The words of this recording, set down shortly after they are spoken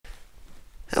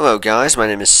Hello guys, my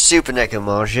name is Super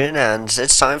Margin, and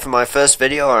it's time for my first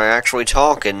video where I actually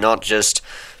talk and not just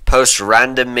post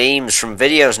random memes from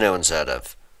videos no one's heard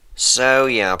of. So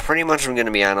yeah, pretty much I'm going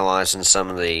to be analyzing some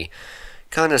of the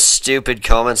kind of stupid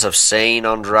comments I've seen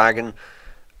on Dragon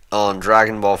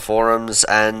Ball forums,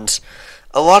 and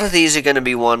a lot of these are going to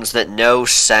be ones that no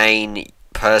sane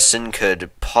person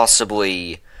could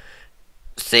possibly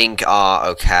think are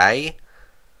okay.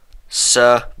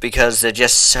 So, because they're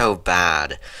just so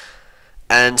bad.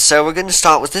 And so we're going to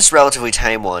start with this relatively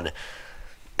tame one.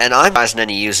 And I'm not using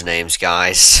any usernames,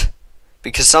 guys,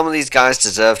 because some of these guys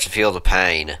deserve to feel the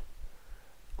pain.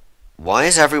 Why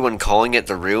is everyone calling it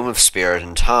the Room of Spirit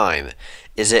and Time?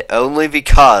 Is it only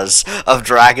because of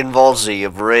Dragon Ball Z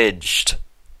Abridged?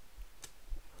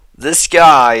 This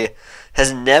guy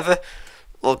has never...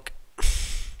 Look...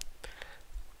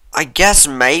 I guess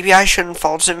maybe I shouldn't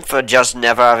fault him for just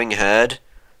never having heard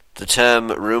the term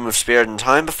Room of Spirit and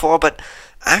Time before, but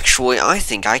actually I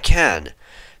think I can.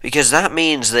 Because that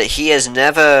means that he has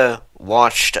never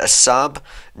watched a sub,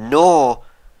 nor...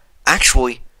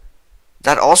 Actually,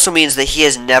 that also means that he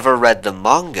has never read the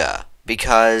manga,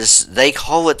 because they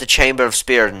call it the Chamber of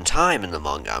Spirit and Time in the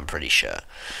manga, I'm pretty sure.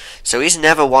 So he's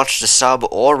never watched a sub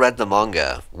or read the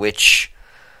manga, which,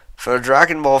 for a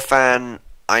Dragon Ball fan...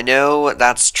 I know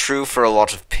that's true for a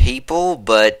lot of people,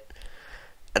 but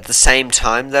at the same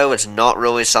time, though, it's not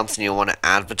really something you want to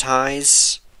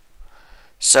advertise.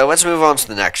 So let's move on to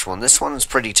the next one. This one's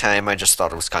pretty tame, I just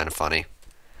thought it was kind of funny.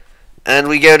 And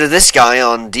we go to this guy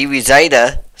on DB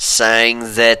Zeta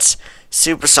saying that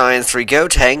Super Saiyan 3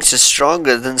 Gotenks is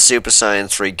stronger than Super Saiyan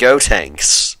 3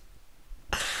 Gotenks.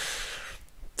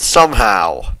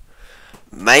 Somehow.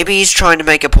 Maybe he's trying to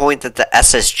make a point that the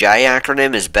SSJ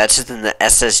acronym is better than the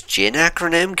SSJin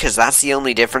acronym, because that's the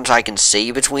only difference I can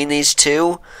see between these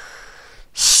two.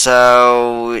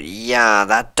 So, yeah,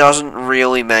 that doesn't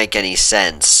really make any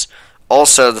sense.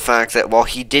 Also, the fact that, well,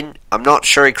 he didn't... I'm not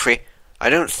sure I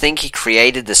don't think he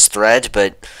created this thread,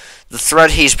 but the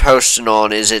thread he's posting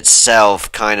on is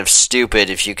itself kind of stupid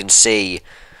if you can see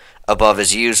above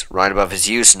his right above his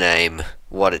username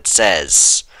what it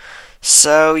says.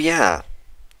 So, yeah.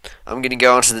 I'm going to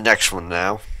go on to the next one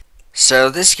now. So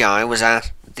this guy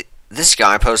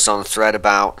posted on a thread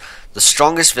about the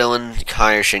strongest villain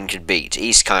Kaioshin could beat,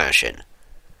 East Kaioshin.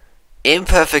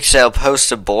 Imperfect Cell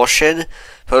post-abortion?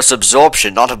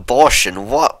 Post-absorption, not abortion.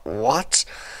 What?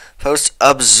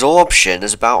 Post-absorption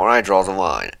is about where I draw the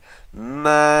line.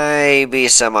 Maybe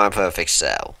semi-perfect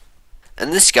Cell.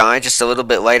 And this guy, just a little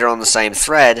bit later on the same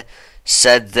thread,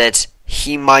 said that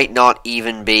he might not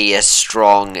even be as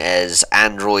strong as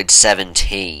Android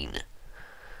 17.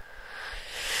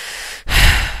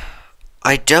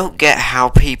 I don't get how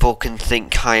people can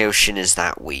think Kaioshin is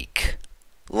that weak.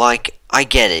 Like, I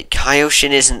get it.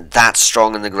 Kaioshin isn't that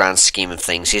strong in the grand scheme of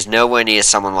things. He's nowhere near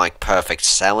someone like Perfect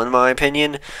Cell, in my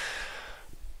opinion.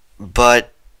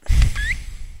 But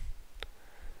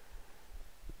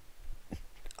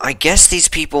I guess these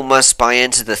people must buy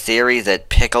into the theory that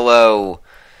Piccolo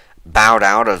bowed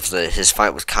out of his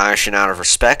fight with Kaioshin out of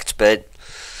respect, but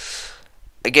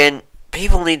again,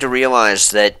 people need to realize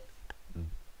that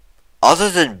other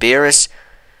than Beerus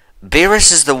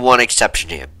is the one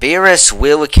exception here. Beerus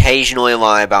will occasionally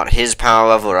lie about his power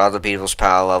level or other people's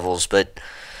power levels, but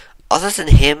other than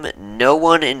him, no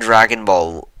one in Dragon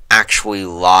Ball actually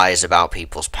lies about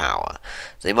people's power.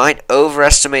 They might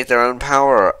overestimate their own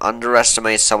power or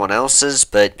underestimate someone else's,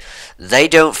 but they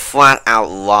don't flat out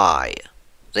lie.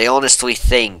 They honestly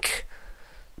think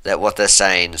that what they're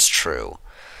saying is true.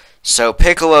 So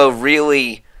Piccolo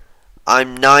really...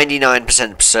 I'm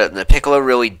 99% certain that Piccolo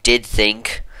really did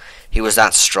think he was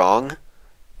that strong,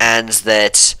 and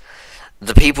that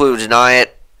the people who deny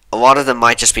it, a lot of them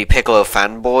might just be Piccolo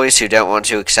fanboys who don't want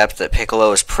to accept that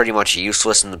Piccolo is pretty much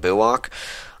useless in the Buu arc.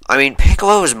 I mean,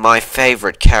 Piccolo is my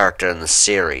favorite character in the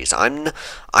series. I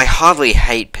hardly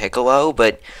hate Piccolo,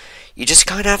 but you just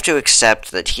kind of have to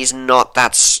accept that he's not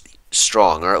that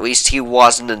strong, or at least he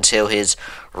wasn't until his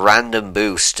random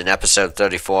boost in episode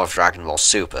 34 of Dragon Ball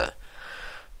Super.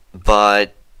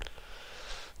 But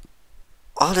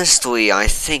honestly, I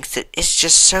think that it's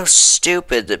just so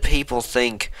stupid that people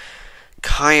think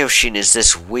Kaioshin is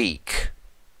this weak,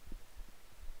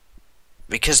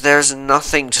 because there's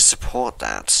nothing to support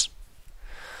that.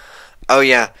 Oh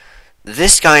yeah,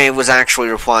 this guy was actually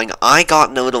replying. I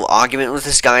got in a little argument with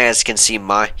this guy, as you can see,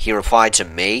 he replied to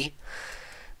me.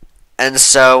 And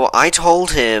so I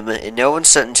told him in no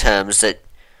uncertain terms that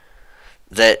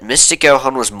Mr.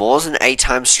 Gohan was more than 8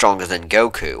 times stronger than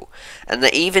Goku. And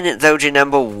that even though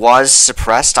Janemba was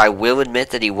suppressed, I will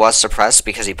admit that he was suppressed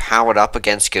because he powered up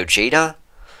against Gogeta.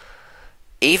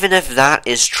 even if that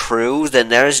is true, then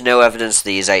there is no evidence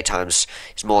that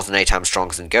he's more than 8 times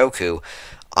stronger than Goku.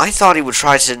 I thought he would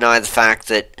try to deny the fact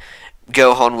that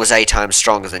Gohan was 8 times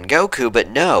stronger than Goku, but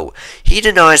no. He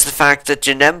denies the fact that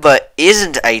Janemba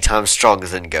isn't 8 times stronger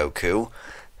than Goku.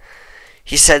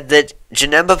 He said that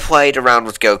Janemba played around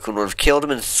with Goku and would have killed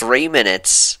him in 3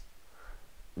 minutes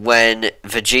when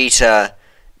Vegeta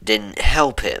didn't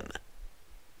help him.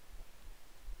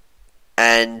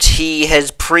 And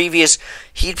he'd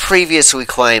previously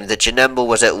claimed that Janemba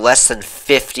was at less than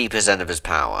 50% of his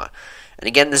power. And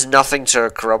again, there's nothing to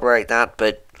corroborate that,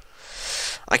 but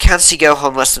I can't see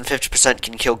Gohan less than 50%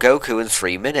 can kill Goku in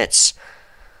 3 minutes.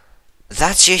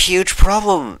 That's your huge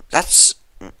problem.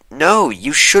 No,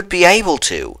 you should be able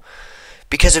to.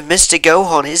 Because if Mr.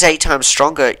 Gohan is 8 times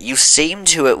stronger, you seem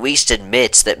to at least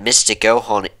admit that Mr.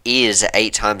 Gohan is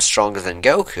 8 times stronger than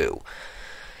Goku.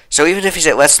 So even if he's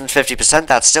at less than 50%,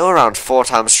 that's still around 4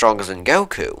 times stronger than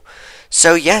Goku.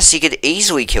 So yes, he could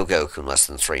easily kill Goku in less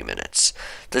than 3 minutes.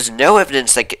 There's no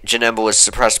evidence that Janemba was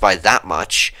suppressed by that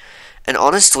much. And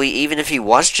honestly, even if he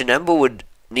was, Janemba would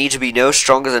need to be no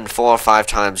stronger than 4 or 5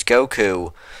 times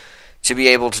Goku to be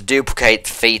able to duplicate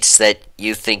the feats that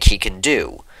you think he can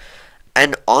do.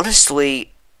 And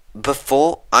honestly,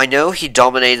 I know he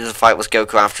dominated the fight with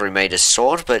Goku after he made his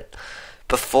sword, but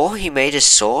before he made his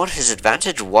sword, his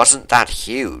advantage wasn't that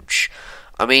huge.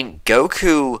 I mean,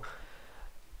 Goku,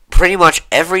 pretty much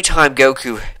every time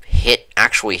Goku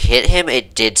actually hit him,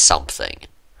 it did something.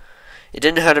 It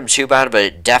didn't hurt him too bad, but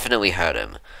it definitely hurt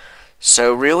him.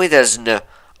 So really,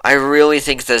 I really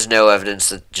think there's no evidence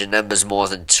that Janemba's more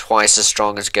than twice as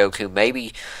strong as Goku,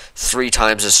 maybe 3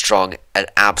 times as strong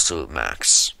at absolute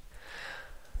max.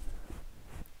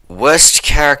 Worst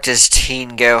characters: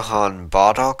 Teen Gohan,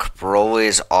 Bardock, Broly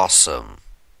is awesome.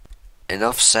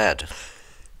 Enough said.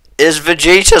 Is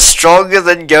Vegeta stronger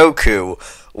than Goku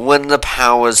when the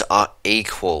powers are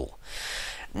equal?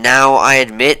 Now, I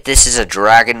admit this is a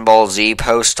Dragon Ball Z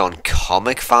post on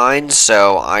Comic Vine,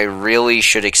 so I really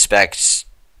should expect,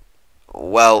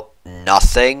 well,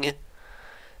 nothing.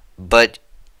 But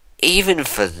even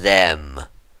for them,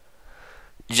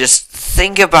 just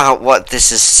think about what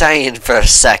this is saying for a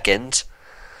second.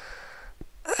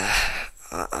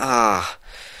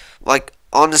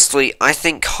 Honestly, I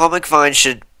think Comic Vine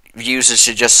users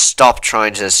should just stop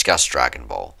trying to discuss Dragon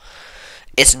Ball.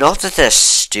 It's not that they're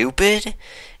stupid,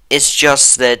 it's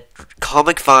just that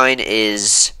Comic Vine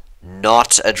is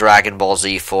not a Dragon Ball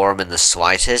Z forum in the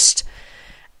slightest,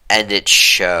 and it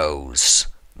shows.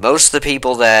 Most of the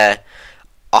people there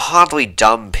are hardly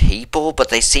dumb people, but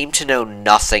they seem to know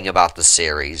nothing about the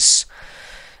series.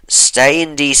 Stay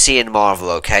in DC and Marvel,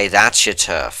 okay? That's your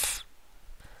turf.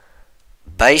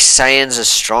 Base Saiyans are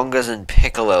stronger than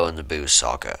Piccolo in the Buu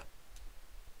Saga.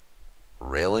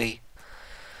 Really?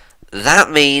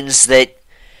 That means that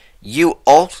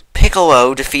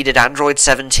Piccolo defeated Android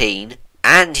 17,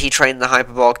 and he trained the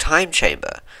Hyperbolic Time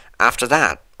Chamber after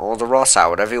that, or the Rossau,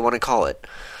 whatever you want to call it.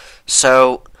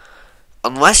 So,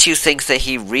 unless you think that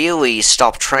he really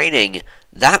stopped training,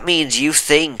 that means you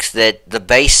think that the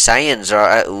base Saiyans are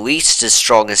at least as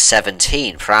strong as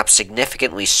 17, perhaps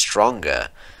significantly stronger.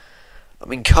 I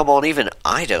mean, come on, even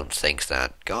I don't think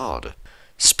that. God.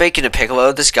 Speaking of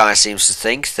Piccolo, this guy seems to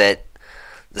think that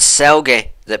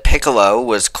that Piccolo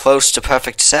was close to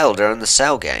perfect Cell during the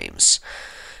Cell games.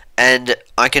 And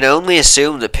I can only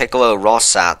assume that Piccolo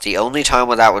Rossat, the only time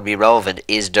where that would be relevant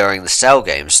is during the Cell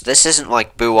games. This isn't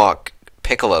like Buok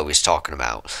Piccolo he's talking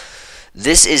about.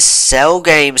 This is Cell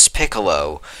games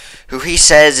Piccolo, who he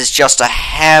says is just a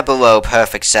hair below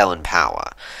perfect Cell in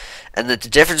power. And that the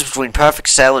difference between perfect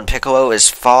Cell and Piccolo is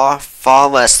far, far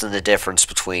less than the difference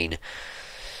between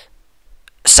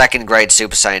second grade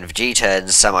Super Saiyan Vegeta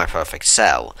and semi-perfect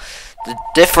Cell. The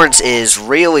difference is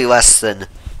really less than...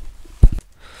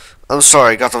 I'm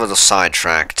sorry, got a little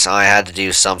sidetracked. I had to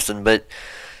do something, but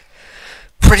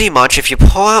pretty much if you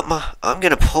pull out I'm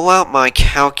going to pull out my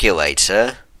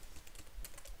calculator.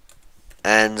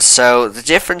 And so the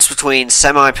difference between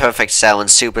semi-perfect Cell and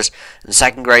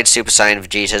second grade Super Saiyan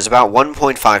Vegeta is about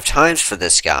 1.5 times for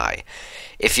this guy.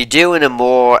 If you do in a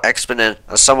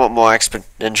somewhat more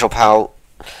exponential power,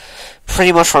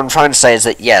 pretty much what I'm trying to say is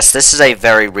that yes, this is a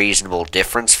very reasonable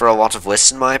difference for a lot of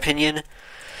lists in my opinion.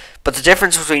 But the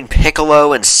difference between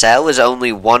Piccolo and Cell is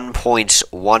only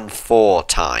 1.14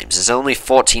 times. It's only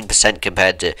 14%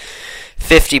 compared to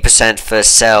 50% for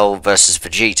Cell versus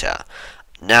Vegeta.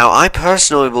 Now, I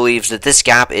personally believe that this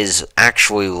gap is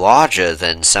actually larger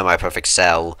than semi-perfect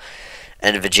Cell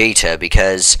and Vegeta,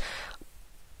 because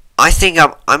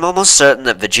I'm almost certain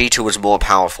that Vegeta was more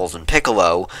powerful than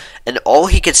Piccolo, and all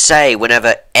he could say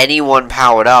whenever anyone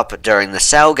powered up during the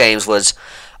Cell games was,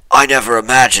 "I never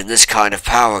imagined this kind of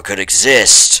power could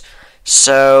exist."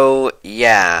 So,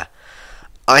 yeah.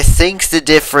 I think the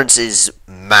difference is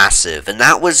massive, and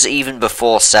that was even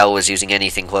before Cell was using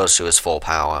anything close to his full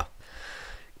power.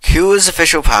 Cooler's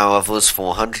official power level is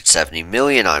 470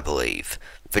 million, I believe.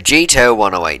 Vegito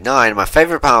 1089, my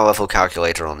favorite power level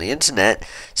calculator on the internet,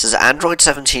 says Android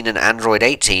 17 and Android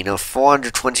 18 are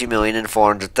 420 million and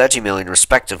 430 million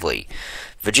respectively.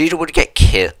 Vegeta would get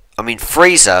killed.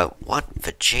 Frieza. What?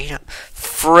 Vegeta?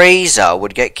 Frieza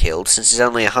would get killed since he's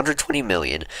only 120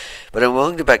 million, but I'm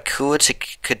willing to bet Cooler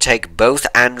could take both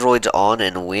androids on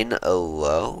and win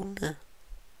alone?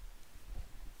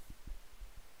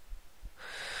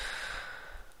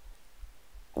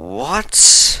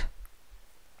 What?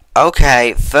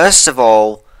 Okay, first of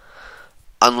all,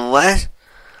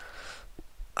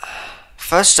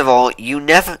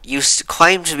 you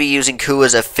claim to be using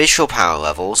Cooler's official power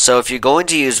level, so if you're going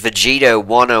to use Vegito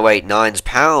 1089's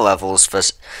power levels for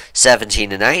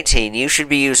 17 and 18, you should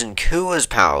be using Cooler's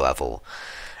power level.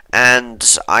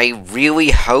 And I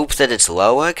really hope that it's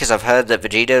lower, because I've heard that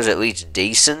Vegito's at least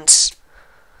decent.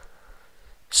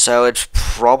 So it's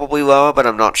probably lower, but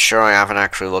I'm not sure. I haven't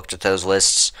actually looked at those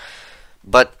lists.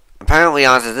 But apparently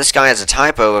either this guy has a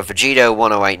typo or Vegito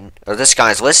 108, or this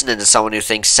guy's listening to someone who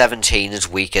thinks 17 is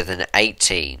weaker than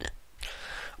 18.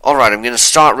 Alright, I'm going to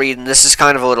start reading. This is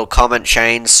kind of a little comment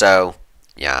chain, so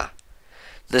yeah.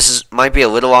 Might be a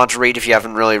little hard to read if you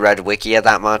haven't really read Wikia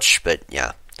that much, but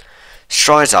yeah.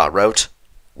 Strizart wrote,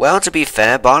 "Well, to be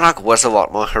fair, Bardock was a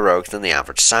lot more heroic than the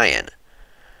average Saiyan."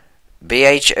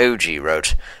 BHOG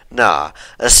wrote, "Nah,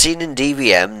 as seen in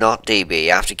DBM, not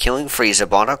DB, after killing Frieza,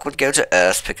 Bardock would go to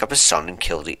Earth, pick up his son, and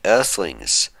kill the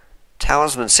Earthlings."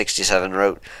 Talisman67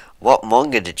 wrote, "What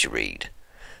manga did you read?"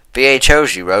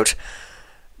 BHOG wrote,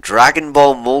 "Dragon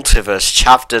Ball Multiverse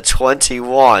Chapter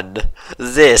 21.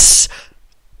 This."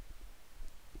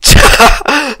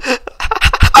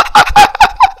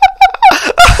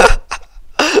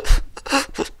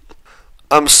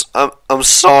 I'm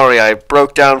sorry, I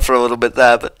broke down for a little bit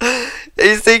there, but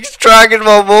he thinks Dragon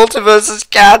Ball Multiverse is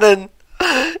canon.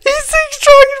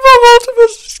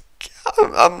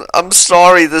 I'm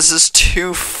sorry, this is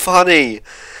too funny.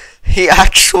 He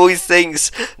actually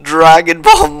thinks Dragon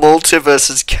Ball Multiverse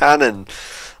is canon.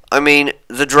 I mean,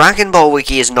 the Dragon Ball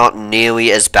Wiki is not nearly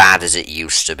as bad as it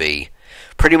used to be.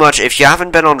 Pretty much, if you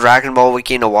haven't been on Dragon Ball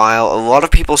Wiki in a while, a lot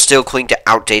of people still cling to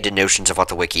outdated notions of what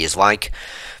the Wiki is like.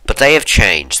 But they have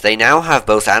changed. They now have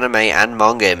both anime and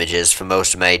manga images for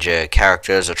most major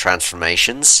characters or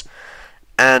transformations.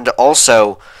 And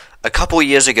also, a couple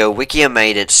years ago, Wikia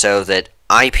made it so that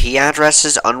IP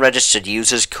addresses, unregistered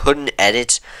users, couldn't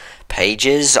edit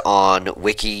pages on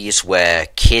wikis where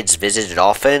kids visited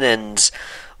often, and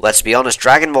let's be honest,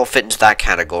 Dragon Ball fit into that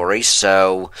category,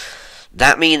 so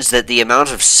that means that the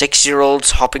amount of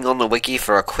 6-year-olds hopping on the wiki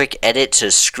for a quick edit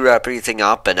to screw everything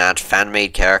up and add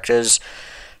fan-made characters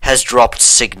has dropped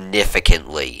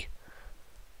significantly.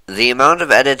 The amount of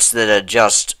edits that are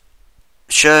just,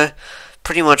 the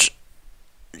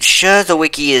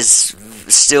wiki is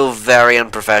still very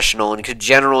unprofessional and could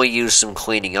generally use some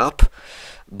cleaning up,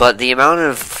 but the amount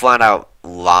of flat-out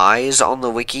lies on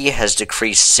the wiki has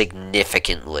decreased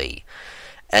significantly,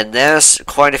 and there's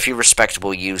quite a few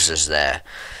respectable users there.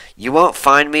 You won't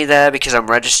find me there because I'm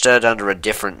registered under a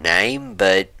different name,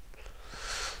 but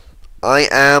I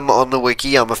am on the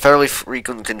wiki. I'm a fairly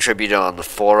frequent contributor on the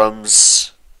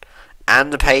forums,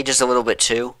 and the pages a little bit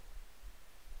too.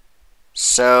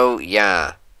 So,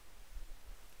 yeah.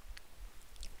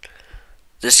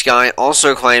 This guy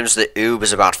also claims that Oob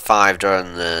is about 5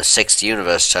 during the 6th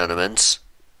Universe tournament.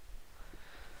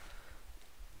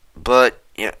 But,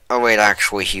 yeah, oh wait,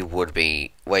 actually he would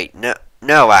be. Wait, no,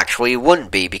 actually he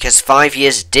wouldn't be, because 5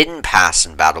 years didn't pass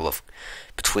in battle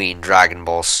between Dragon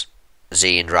Ball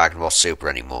Z and Dragon Ball Super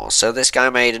anymore. So this guy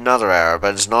made another error,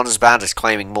 but it's not as bad as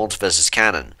claiming Multiverse is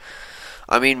canon.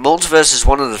 I mean, Multiverse is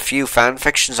one of the few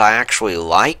fanfictions I actually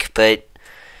like, but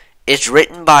it's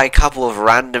written by a couple of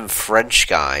random French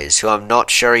guys who I'm not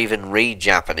sure even read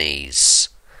Japanese.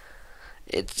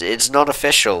 It's not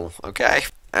official, okay?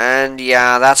 And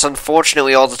yeah, that's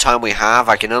unfortunately all the time we have.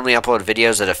 I can only upload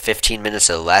videos that are 15 minutes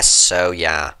or less, so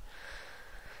yeah.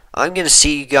 I'm gonna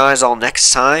see you guys all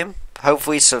next time.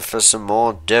 Hopefully for some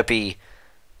more derpy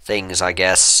things, I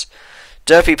guess.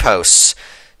 Derpy posts.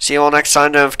 See you all next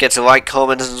time. Don't forget to like,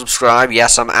 comment, and subscribe.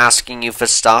 Yes, I'm asking you for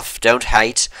stuff. Don't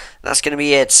hate. That's gonna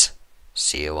be it.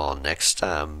 See you all next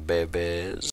time, babies.